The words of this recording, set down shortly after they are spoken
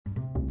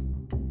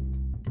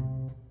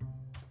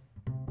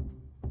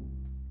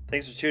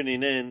Thanks for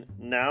tuning in.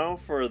 Now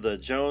for the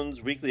Jones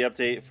Weekly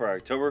Update for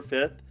October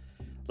 5th.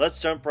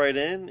 Let's jump right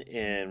in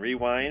and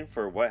rewind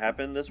for what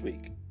happened this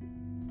week.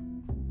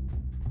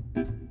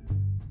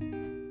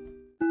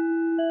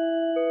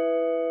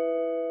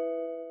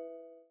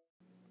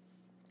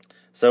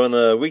 So in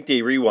the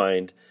weekday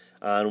rewind,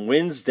 on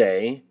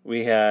Wednesday,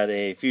 we had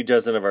a few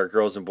dozen of our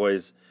girls and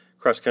boys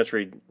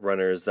cross-country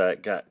runners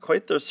that got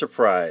quite the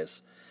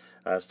surprise.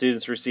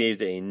 Students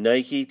received a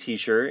Nike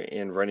t-shirt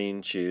and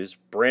running shoes,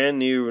 brand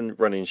new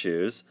running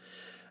shoes,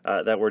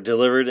 that were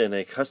delivered in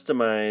a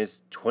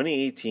customized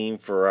 2018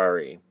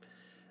 Ferrari.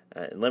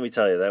 And let me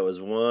tell you, that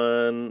was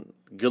one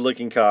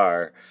good-looking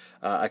car.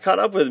 I caught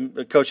up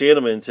with Coach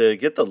Edelman to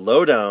get the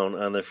lowdown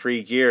on the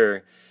free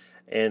gear,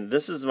 and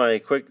this is my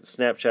quick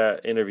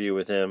Snapchat interview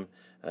with him.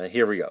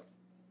 Here we go.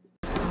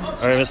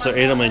 All right, Mr.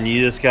 Edelman, you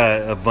just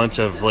got a bunch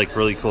of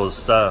really cool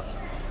stuff.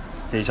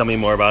 Can you tell me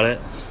more about it?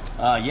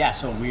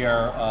 So we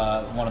are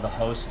one of the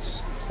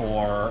hosts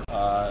for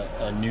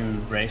a new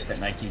race that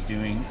Nike's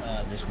doing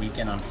this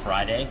weekend on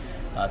Friday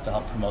to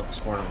help promote the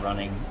sport of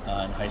running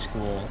in high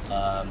school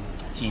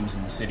teams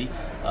in the city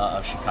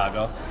of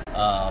Chicago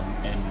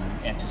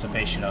in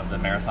anticipation of the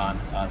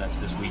marathon that's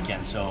this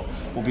weekend. So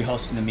we'll be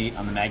hosting the meet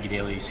on the Maggie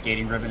Daly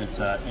skating ribbon. It's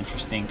an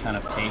interesting kind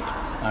of take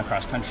on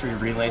cross-country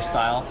relay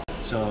style.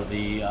 So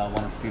the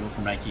wonderful people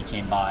from Nike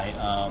came by,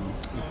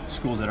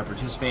 schools that are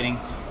participating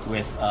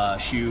with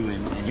shoe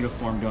and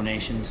uniform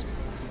donations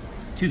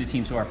to the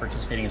teams who are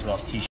participating, as well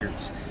as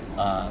t-shirts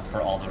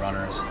for all the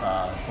runners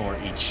for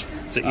each.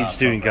 So each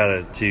student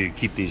got to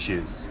keep these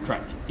shoes?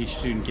 Correct. Each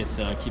student gets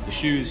to keep the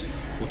shoes.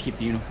 We'll keep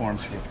the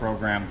uniforms for the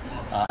program,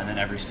 and then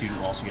every student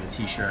will also get a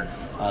t-shirt.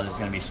 There's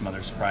going to be some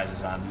other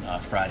surprises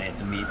on Friday at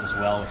the meet as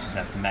well, which is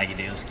at the Maggie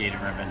Daly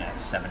skating ribbon at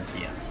 7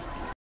 p.m.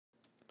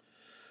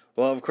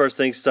 Well, of course,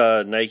 thanks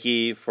to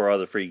Nike for all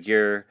the free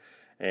gear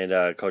and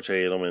Coach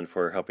Edelman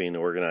for helping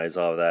organize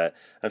all of that.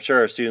 I'm sure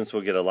our students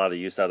will get a lot of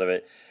use out of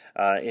it.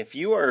 If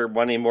you are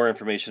wanting more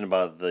information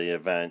about the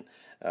event,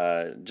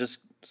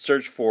 just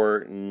search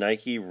for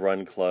Nike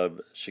Run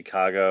Club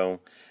Chicago,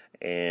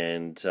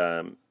 and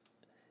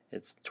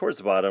it's towards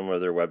the bottom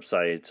of their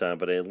website,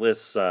 but it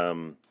lists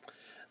the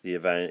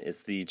event.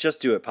 It's the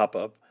Just Do It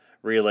pop-up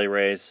relay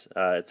race.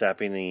 It's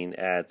happening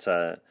at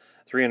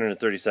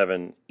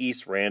 337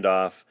 East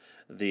Randolph.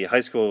 The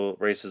high school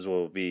races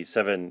will be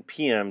 7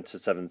 p.m. to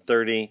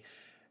 7:30,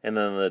 and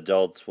then the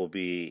adults will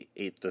be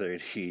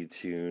 8:30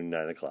 to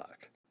 9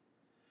 o'clock.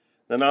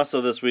 Then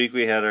also this week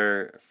we had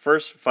our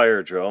first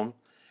fire drill,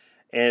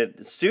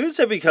 and students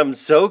have become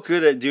so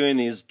good at doing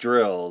these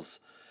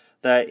drills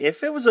that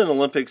if it was an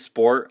Olympic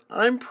sport,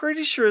 I'm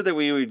pretty sure that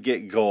we would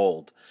get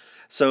gold.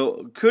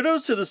 So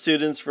kudos to the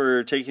students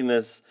for taking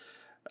this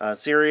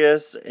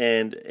serious,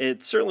 and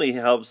it certainly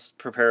helps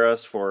prepare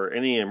us for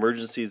any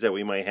emergencies that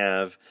we might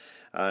have.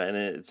 And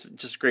it's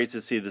just great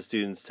to see the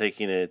students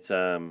taking it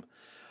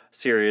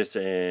serious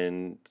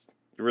and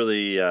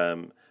really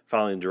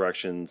following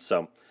directions.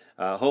 So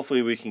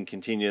hopefully we can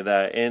continue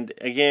that. And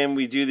again,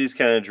 we do these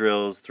kind of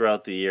drills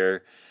throughout the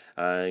year,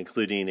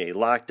 including a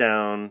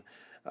lockdown,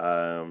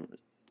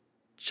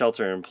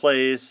 shelter in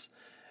place,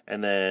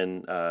 and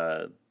then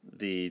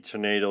the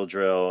tornado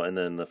drill, and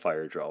then the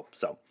fire drill.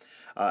 So,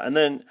 and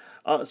then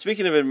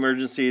speaking of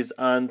emergencies,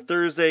 on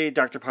Thursday,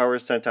 Dr.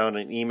 Powers sent out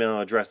an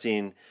email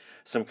addressing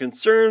some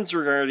concerns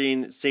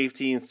regarding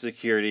safety and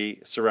security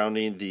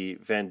surrounding the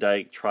Van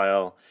Dyke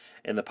trial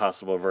and the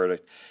possible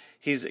verdict.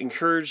 He's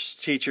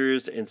encouraged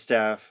teachers and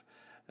staff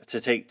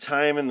to take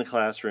time in the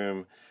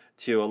classroom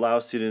to allow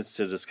students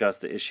to discuss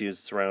the issues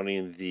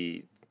surrounding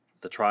the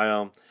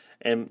trial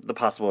and the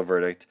possible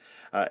verdict.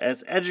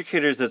 As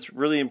educators, it's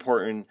really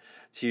important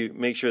to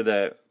make sure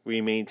that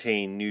we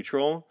maintain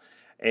neutral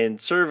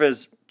and serve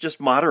as just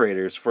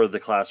moderators for the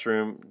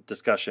classroom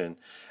discussion.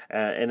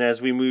 And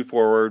as we move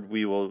forward,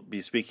 we will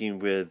be speaking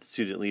with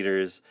student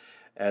leaders,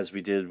 as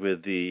we did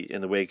with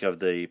in the wake of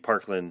the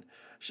Parkland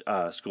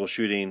school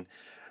shooting.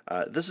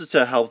 This is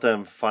to help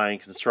them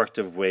find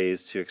constructive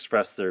ways to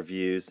express their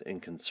views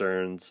and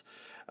concerns.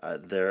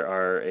 There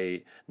are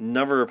a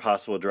number of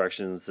possible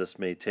directions this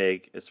may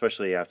take,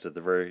 especially after the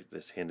verdict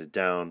is handed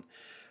down.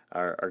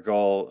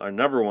 Our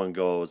number one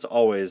goal is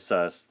always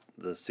the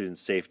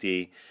students'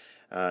 safety,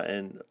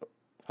 and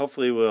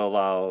hopefully we'll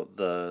allow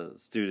the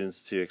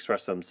students to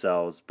express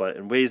themselves, but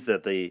in ways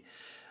that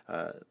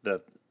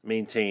that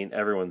maintain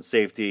everyone's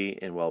safety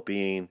and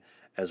well-being,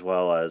 as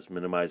well as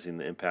minimizing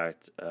the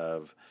impact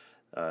of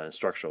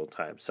instructional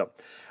time. So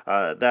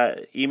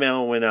that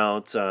email went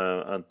out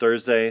on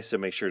Thursday, so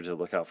make sure to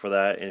look out for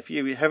that. And if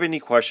you have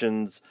any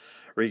questions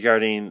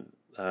regarding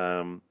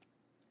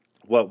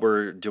what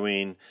we're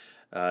doing,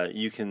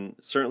 you can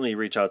certainly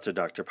reach out to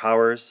Dr.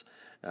 Powers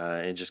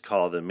and just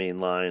call the main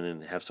line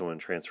and have someone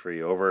transfer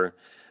you over.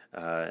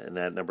 And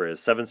that number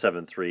is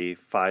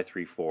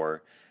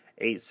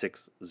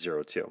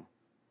 773-534-8602.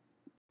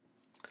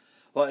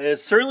 Well,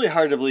 it's certainly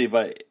hard to believe,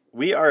 but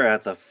we are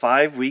at the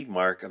 5-week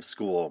mark of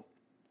school.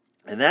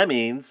 And that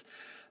means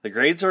the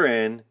grades are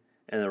in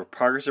and the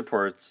progress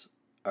reports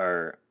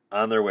are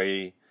on their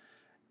way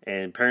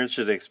and parents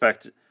should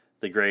expect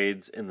the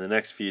grades in the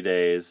next few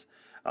days.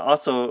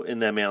 Also, in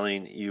that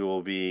mailing, you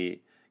will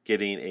be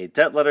getting a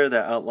debt letter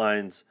that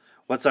outlines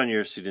what's on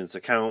your student's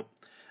account.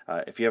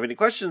 If you have any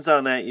questions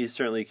on that, you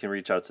certainly can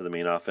reach out to the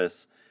main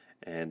office,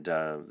 and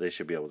they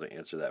should be able to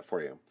answer that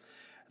for you.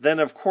 Then,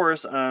 of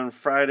course, on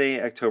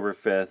Friday, October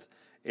 5th,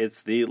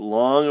 it's the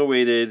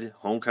long-awaited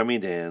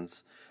homecoming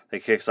dance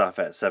that kicks off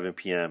at 7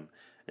 p.m.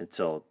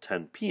 until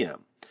 10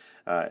 p.m.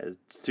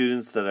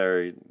 Students that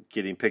are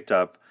getting picked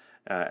up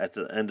at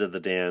the end of the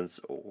dance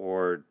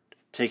or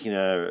taking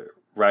a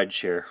ride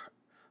share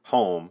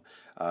home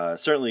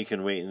certainly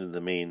can wait in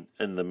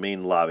the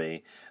main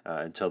lobby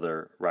until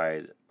their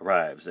ride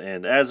arrives.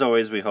 And as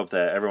always, we hope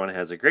that everyone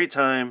has a great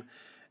time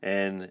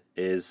and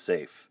is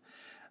safe.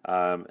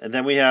 And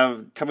then we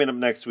have, coming up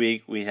next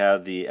week, we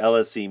have the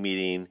LSC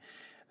meeting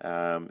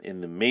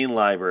in the main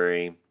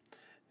library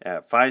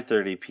at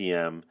 5:30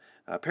 p.m.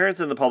 Parents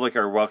and the public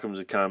are welcome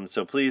to come,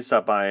 so please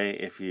stop by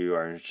if you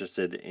are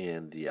interested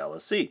in the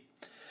LSC.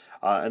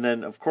 And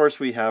then, of course,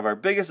 we have our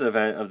biggest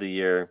event of the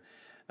year.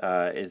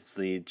 It's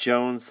the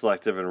Jones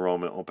Selective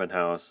Enrollment Open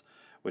House,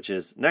 which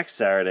is next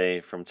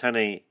Saturday from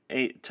 10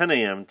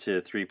 a.m.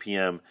 to 3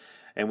 p.m.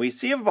 And we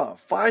see about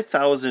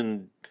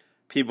 5,000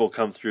 people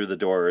come through the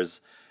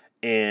doors,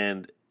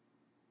 and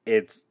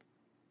it's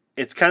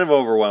kind of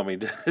overwhelming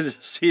to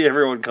see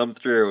everyone come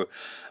through.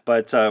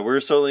 But we're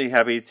certainly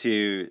happy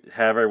to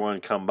have everyone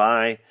come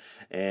by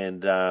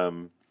and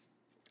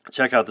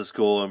check out the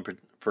school. And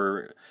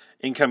for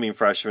incoming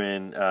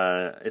freshmen,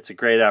 it's a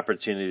great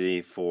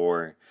opportunity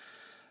for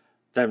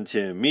them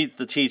to meet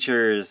the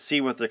teachers,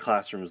 see what the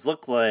classrooms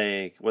look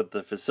like, what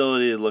the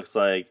facility looks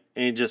like,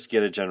 and just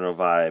get a general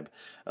vibe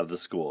of the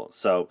school.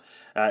 So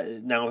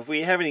now if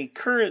we have any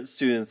current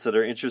students that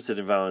are interested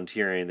in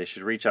volunteering, they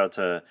should reach out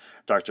to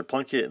Dr.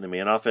 Plunkett in the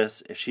main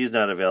office. If she's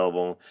not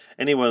available,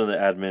 anyone in the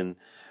admin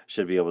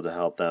should be able to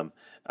help them.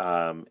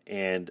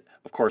 And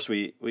of course,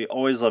 we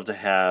always love to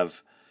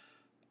have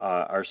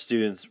our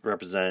students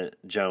represent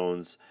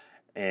Jones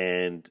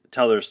and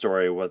tell their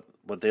story, what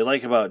they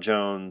like about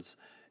Jones,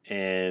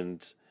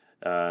 and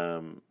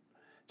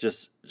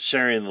just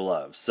sharing the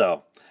love.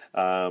 So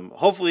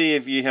hopefully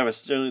if you have a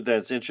student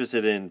that's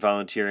interested in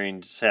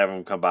volunteering, just have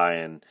them come by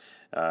and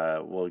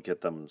we'll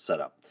get them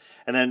set up.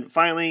 And then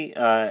finally,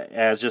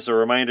 as just a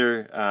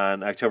reminder,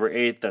 on October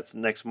 8th, that's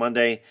next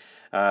Monday,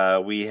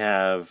 we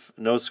have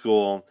no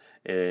school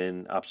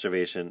in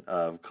observation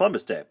of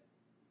Columbus Day.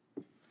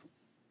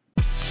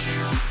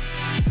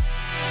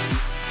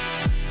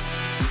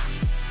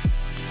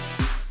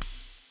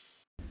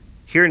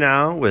 Here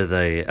now with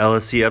a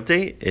LSC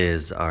update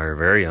is our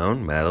very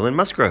own Madeline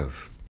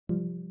Musgrove.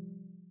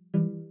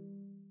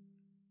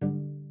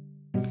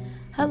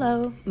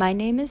 Hello, my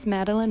name is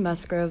Madeline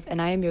Musgrove,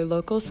 and I am your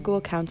local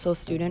school council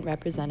student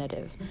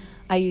representative.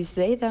 I use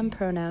they/them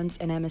pronouns,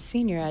 and I'm a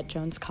senior at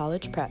Jones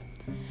College Prep.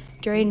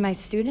 During my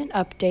student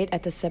update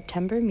at the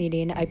September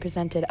meeting, I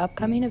presented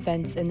upcoming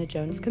events in the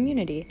Jones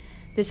community.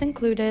 This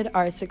included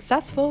our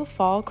successful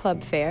Fall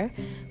Club Fair,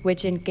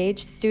 which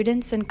engaged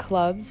students and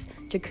clubs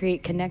to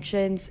create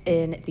connections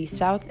in the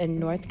South and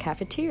North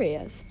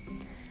cafeterias.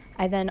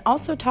 I then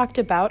also talked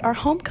about our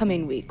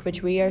Homecoming Week,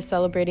 which we are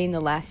celebrating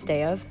the last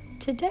day of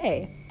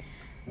today.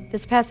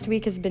 This past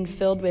week has been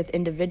filled with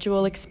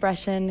individual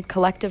expression,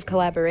 collective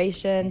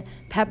collaboration,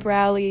 pep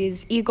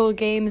rallies, Eagle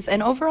games,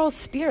 and overall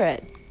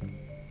spirit.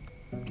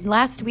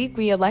 Last week,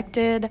 we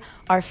elected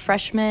our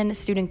freshman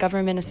Student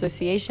Government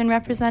Association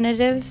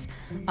representatives,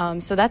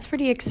 so that's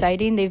pretty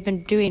exciting. They've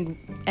been doing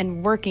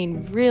and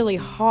working really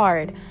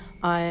hard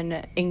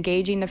on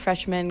engaging the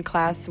freshman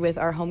class with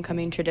our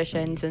homecoming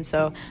traditions, and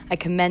so I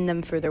commend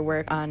them for their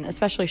work on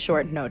especially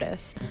short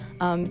notice.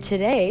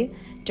 Today,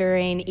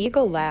 during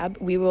Eagle Lab,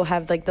 we will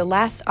have the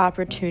last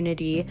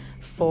opportunity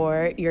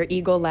for your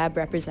Eagle Lab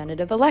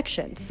representative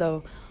election.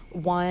 So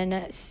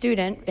one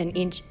student in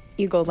each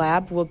Eagle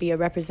Lab will be a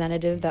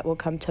representative that will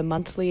come to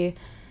monthly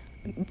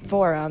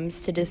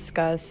forums to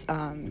discuss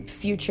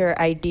future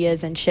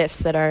ideas and shifts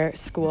that our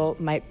school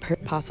might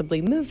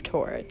possibly move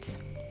towards.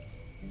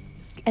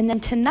 And then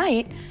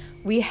tonight,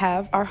 we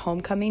have our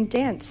homecoming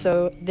dance.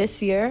 So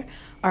this year,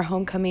 our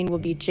homecoming will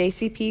be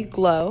JCP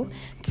Glow.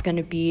 It's going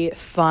to be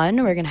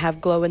fun. We're going to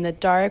have glow in the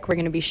dark. We're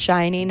going to be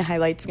shining.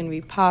 Highlights going to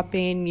be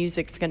popping.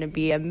 Music's going to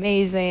be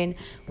amazing.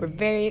 We're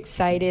very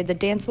excited. The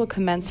dance will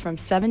commence from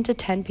 7 to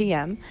 10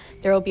 p.m.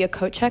 There will be a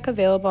coat check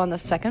available on the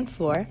second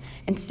floor,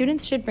 and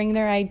students should bring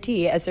their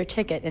ID as their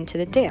ticket into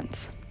the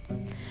dance.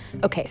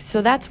 Okay,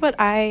 so that's what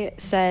I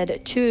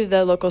said to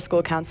the local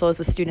school council as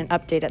a student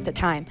update at the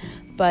time.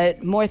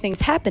 But more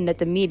things happened at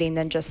the meeting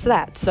than just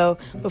that. So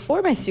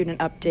before my student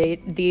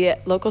update, the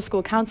local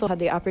school council had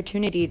the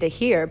opportunity to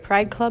hear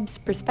Pride Club's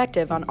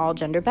perspective on all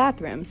gender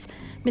bathrooms.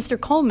 Mr.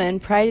 Coleman,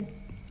 Pride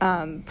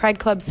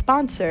Club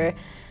sponsor,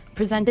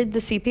 presented the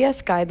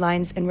CPS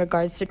guidelines in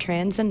regards to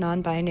trans and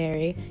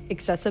non-binary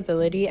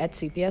accessibility at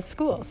CPS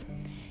schools.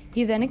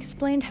 He then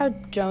explained how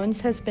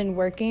Jones has been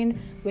working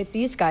with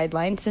these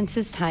guidelines since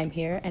his time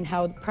here and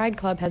how Pride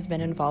Club has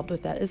been involved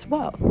with that as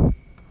well.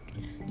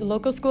 the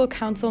local school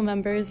council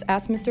members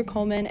asked Mr.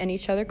 Coleman and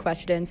each other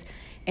questions,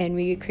 and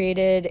we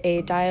created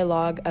a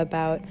dialogue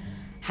about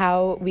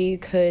how we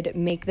could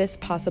make this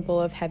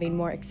possible of having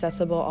more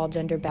accessible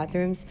all-gender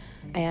bathrooms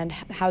and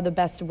how the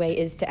best way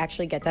is to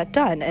actually get that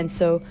done. And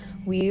so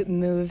we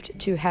moved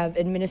to have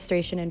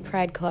administration and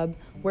Pride Club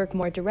work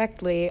more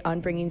directly on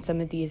bringing some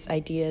of these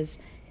ideas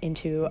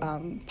into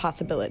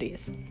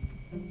possibilities.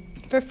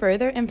 For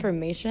further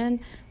information,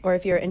 or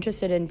if you're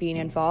interested in being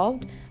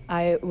involved,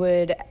 I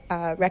would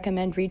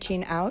recommend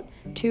reaching out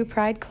to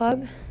Pride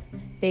Club.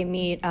 They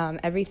meet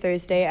every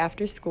Thursday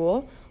after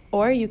school,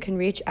 or you can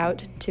reach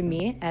out to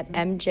me at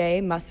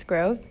MJ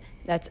Musgrove,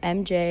 that's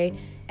MJ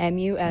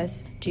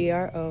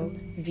MUSGROVE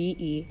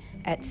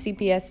at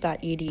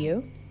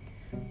cps.edu.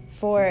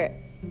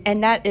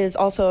 And that is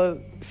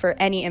also for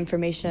any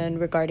information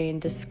regarding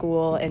the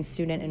school and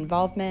student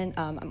involvement.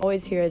 I'm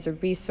always here as a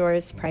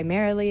resource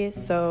primarily,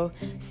 so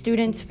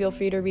students feel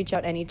free to reach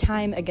out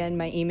anytime. Again,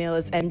 my email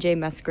is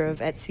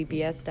mjmusgrove at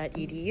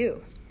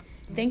cps.edu.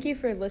 Thank you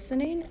for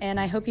listening, and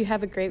I hope you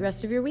have a great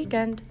rest of your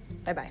weekend.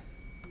 Bye-bye.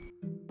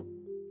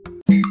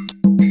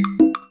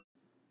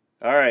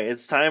 All right,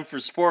 it's time for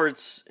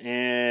sports,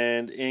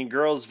 and in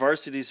girls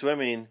varsity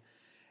swimming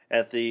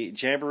at the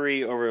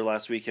Jamboree over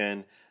last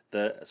weekend,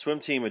 the swim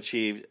team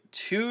achieved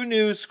 2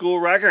 new school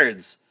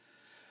records,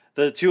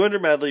 the 200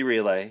 medley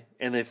relay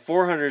and the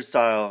 400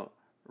 style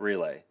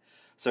relay.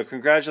 So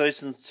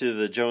congratulations to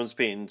the Jones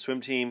Payton swim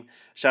team.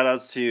 Shout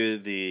outs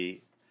to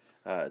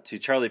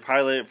Charlie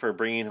Pilot for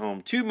bringing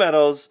home 2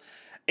 medals,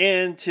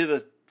 and to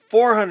the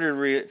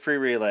 400 free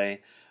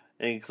relay,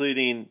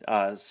 including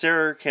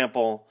Sarah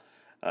Campbell,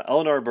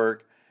 Eleanor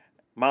Burke,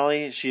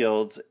 Molly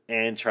Shields,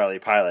 and Charlie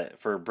Pilot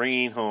for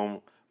bringing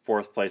home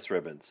 4th place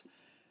ribbons.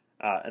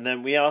 And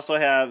then we also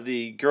have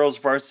the girls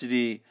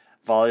varsity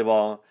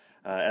volleyball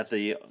at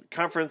the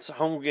conference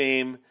home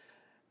game.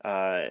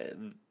 That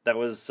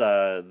was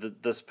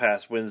this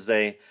past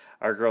Wednesday.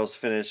 Our girls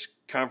finished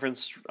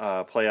conference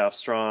playoff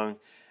strong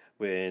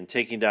when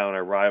taking down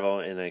our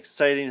rival in an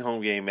exciting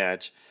home game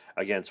match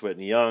against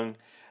Whitney Young.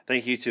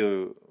 Thank you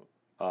to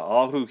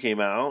all who came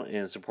out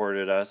and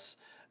supported us.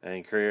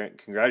 And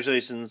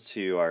congratulations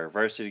to our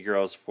varsity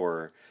girls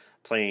for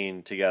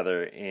playing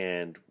together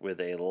and with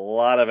a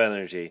lot of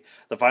energy.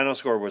 The final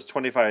score was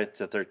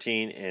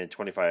 25-13 and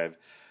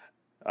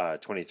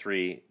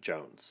 25-23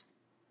 Jones.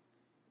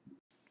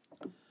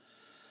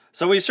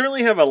 So we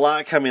certainly have a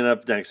lot coming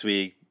up next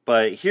week,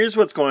 but here's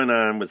what's going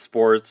on with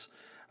sports.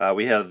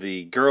 We have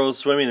the girls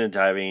swimming and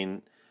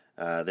diving.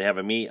 They have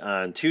a meet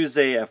on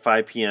Tuesday at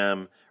 5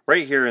 p.m.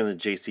 right here in the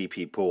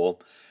JCP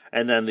pool.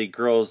 And then the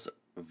girls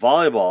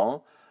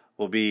volleyball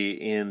will be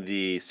in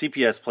the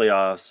CPS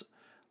playoffs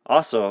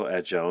also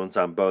at Jones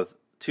on both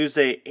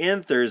Tuesday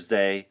and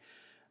Thursday.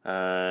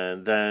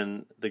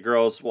 Then the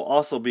girls will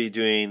also be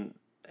doing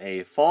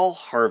a fall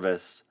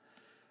harvest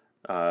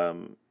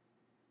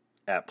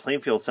at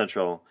Plainfield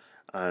Central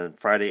on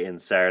Friday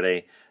and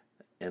Saturday.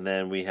 And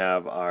then we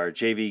have our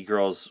JV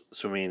girls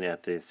swimming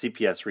at the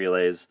CPS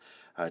relays.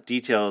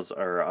 Details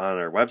are on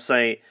our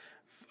website,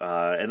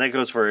 and that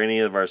goes for any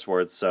of our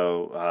sports.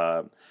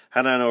 So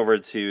head on over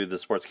to the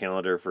sports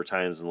calendar for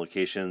times and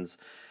locations.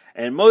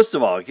 And most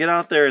of all, get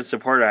out there and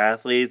support our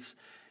athletes.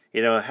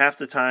 You know, half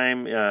the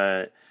time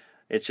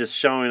it's just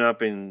showing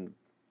up and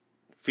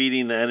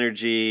feeding the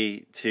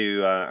energy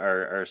to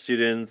our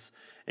students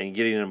and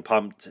getting them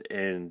pumped.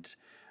 And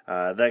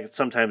that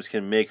sometimes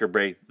can make or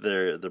break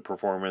their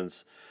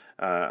performance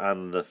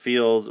on the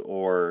field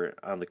or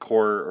on the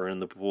court or in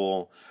the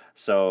pool.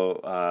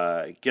 So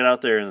get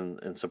out there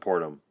and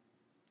support them.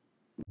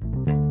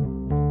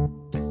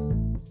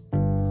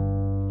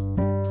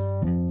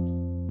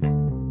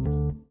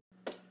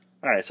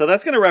 All right, so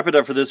that's going to wrap it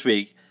up for this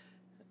week.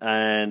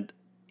 And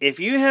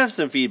if you have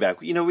some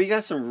feedback, you know, we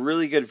got some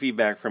really good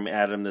feedback from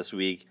Adam this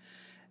week,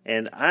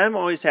 and I'm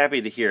always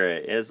happy to hear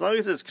it. As long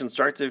as it's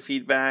constructive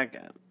feedback,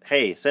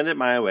 hey, send it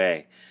my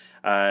way.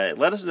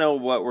 Let us know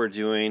what we're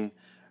doing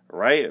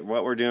right,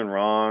 what we're doing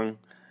wrong,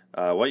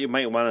 what you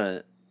might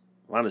want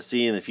to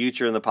see in the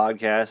future in the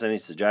podcast, any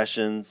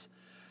suggestions.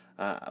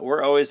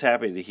 We're always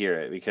happy to hear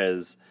it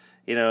because,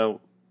 you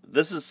know,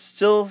 this is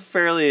still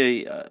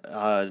fairly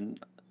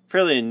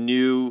a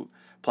new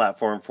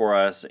platform for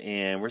us,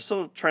 and we're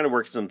still trying to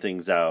work some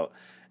things out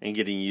and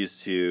getting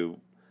used to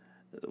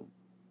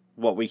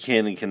what we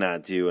can and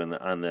cannot do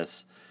on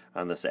this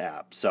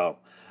app. So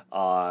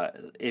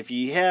if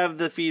you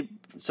have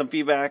some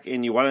feedback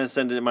and you want to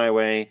send it my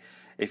way,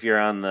 if you're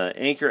on the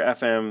Anchor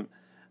FM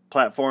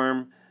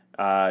platform,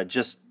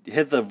 just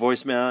hit the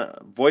voice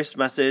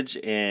message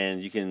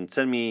and you can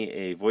send me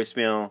a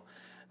voicemail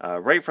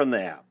right from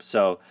the app.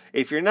 So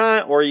if you're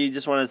not, or you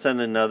just want to send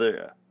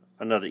another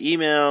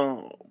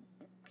email,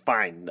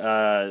 fine.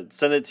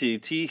 Send it to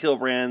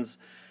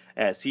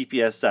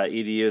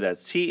thillbrands@cps.edu.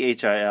 That's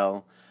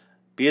THIL,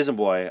 B as in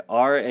boy,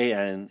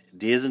 RAN,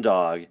 D as in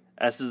dog,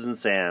 S as in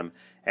Sam,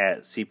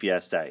 at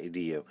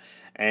cps.edu.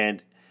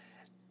 And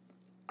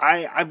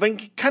I've been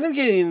kind of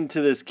getting into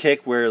this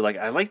kick where like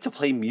I like to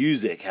play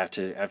music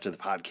after the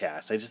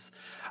podcast.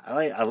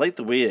 I like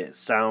the way it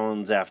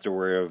sounds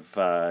afterward.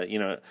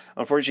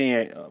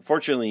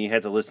 Unfortunately, you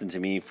had to listen to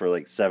me for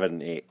like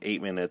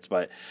 8 minutes,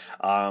 but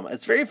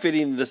it's very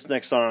fitting. This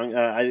next song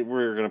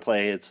we're gonna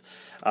play, it's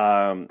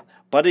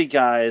Buddy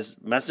Guy's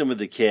 "Messing with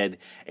the Kid."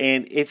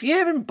 And if you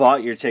haven't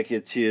bought your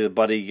ticket to the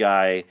Buddy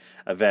Guy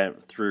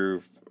event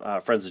through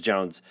Friends of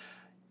Jones,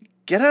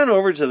 get on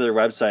over to their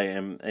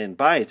website and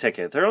buy a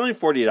ticket. They're only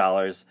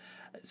 $40.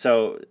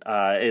 So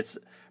it's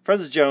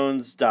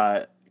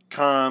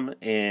friendsofjones.com,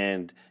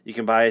 and you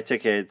can buy a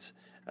ticket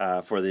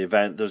for the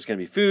event. There's going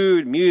to be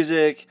food,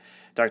 music.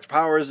 Dr.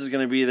 Powers is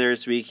going to be there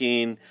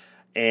speaking,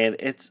 and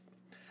it's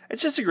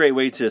just a great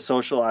way to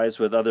socialize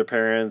with other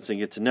parents and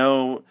get to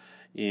know,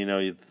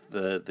 the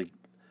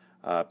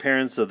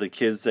parents of the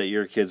kids that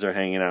your kids are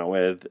hanging out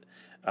with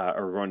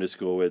or going to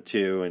school with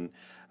too, and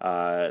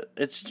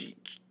it's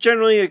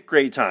generally a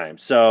great time.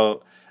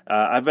 So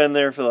I've been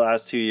there for the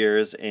last 2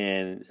 years,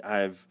 and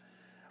I've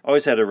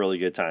always had a really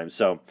good time.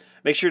 So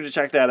make sure to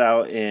check that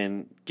out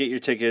and get your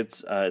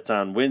tickets. It's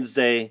on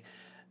Wednesday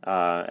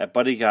at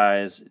Buddy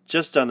Guy's,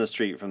 just down the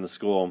street from the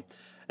school.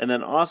 And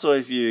then also,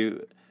 if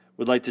you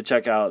would like to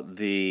check out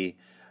the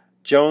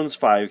Jones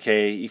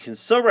 5K, you can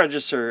still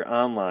register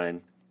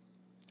online,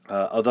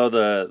 although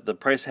the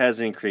price has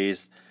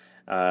increased.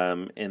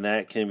 And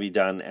that can be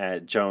done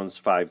at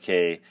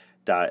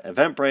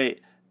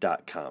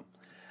jones5k.eventbrite.com.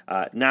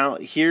 Now,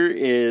 here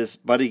is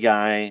Buddy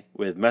Guy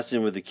with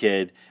 "Messing with the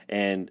Kid,"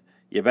 and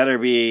you better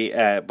be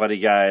at Buddy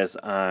Guy's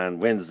on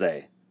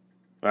Wednesday.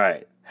 All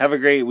right, have a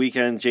great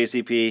weekend,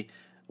 JCP.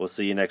 We'll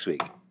see you next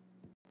week.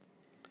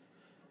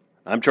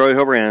 I'm Troy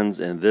Hobrands,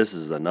 and this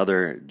is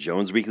another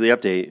Jones Weekly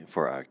Update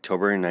for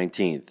October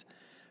 19th.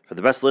 For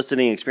the best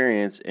listening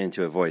experience and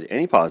to avoid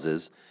any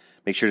pauses,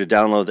 make sure to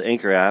download the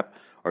Anchor app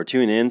or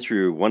tune in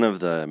through one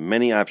of the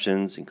many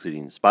options,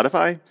 including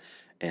Spotify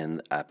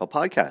and Apple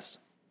Podcasts.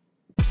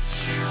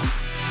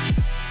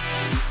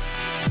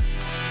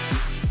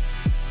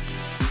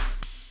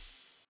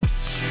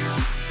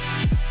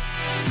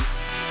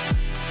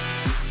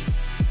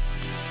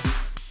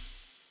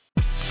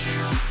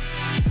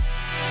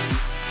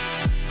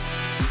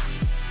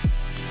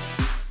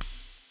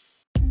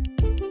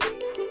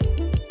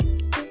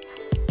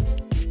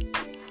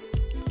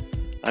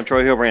 I'm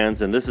Troy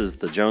Hobrands, and this is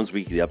the Jones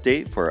Weekly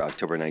Update for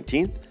October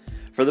 19th.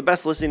 For the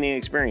best listening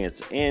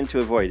experience and to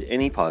avoid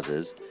any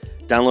pauses,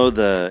 download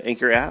the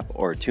Anchor app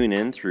or tune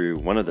in through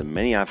one of the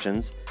many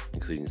options,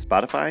 including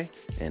Spotify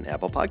and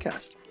Apple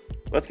Podcasts.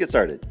 Let's get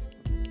started.